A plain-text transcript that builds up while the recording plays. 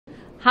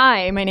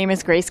Hi, my name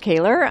is Grace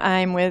Koehler.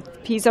 I'm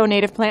with Pizzo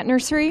Native Plant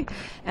Nursery,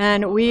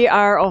 and we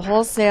are a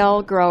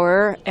wholesale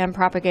grower and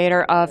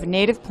propagator of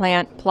native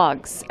plant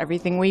plugs.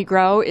 Everything we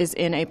grow is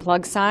in a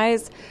plug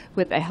size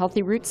with a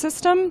healthy root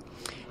system,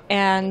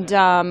 and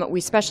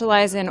we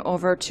specialize in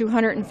over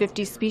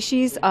 250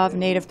 species of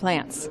native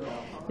plants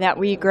that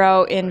we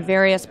grow in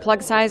various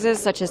plug sizes,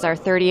 such as our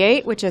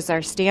 38, which is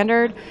our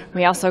standard.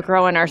 We also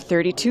grow in our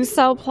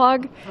 32-cell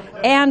plug,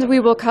 and we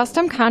will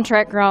custom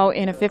contract grow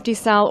in a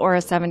 50-cell or a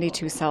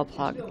 72-cell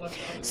plug.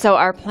 So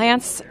our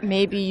plants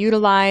may be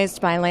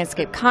utilized by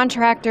landscape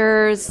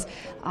contractors,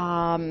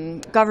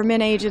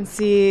 government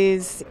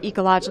agencies,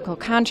 ecological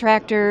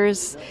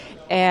contractors,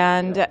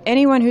 and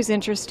anyone who's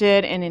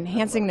interested in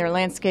enhancing their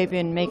landscape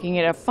and making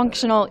it a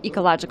functional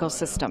ecological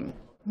system.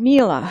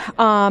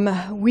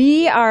 MELA.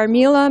 We are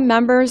MELA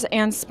members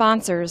and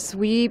sponsors.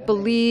 We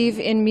believe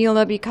in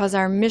MELA because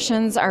our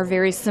missions are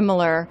very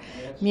similar.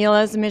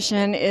 MELA's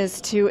mission is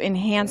to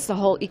enhance the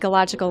whole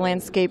ecological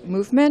landscape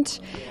movement,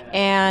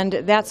 and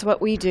that's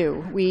what we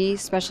do. We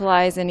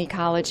specialize in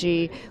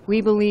ecology. We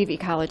believe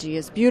ecology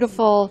is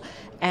beautiful,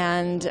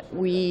 and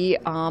we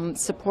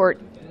support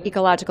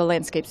ecological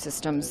landscape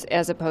systems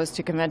as opposed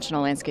to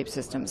conventional landscape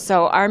systems.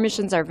 So our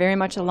missions are very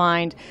much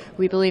aligned.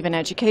 We believe in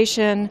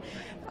education.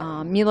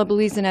 MELA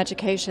believes in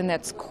education.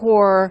 That's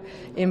core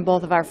in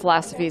both of our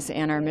philosophies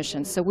and our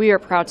missions. So we are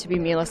proud to be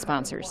MELA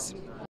sponsors.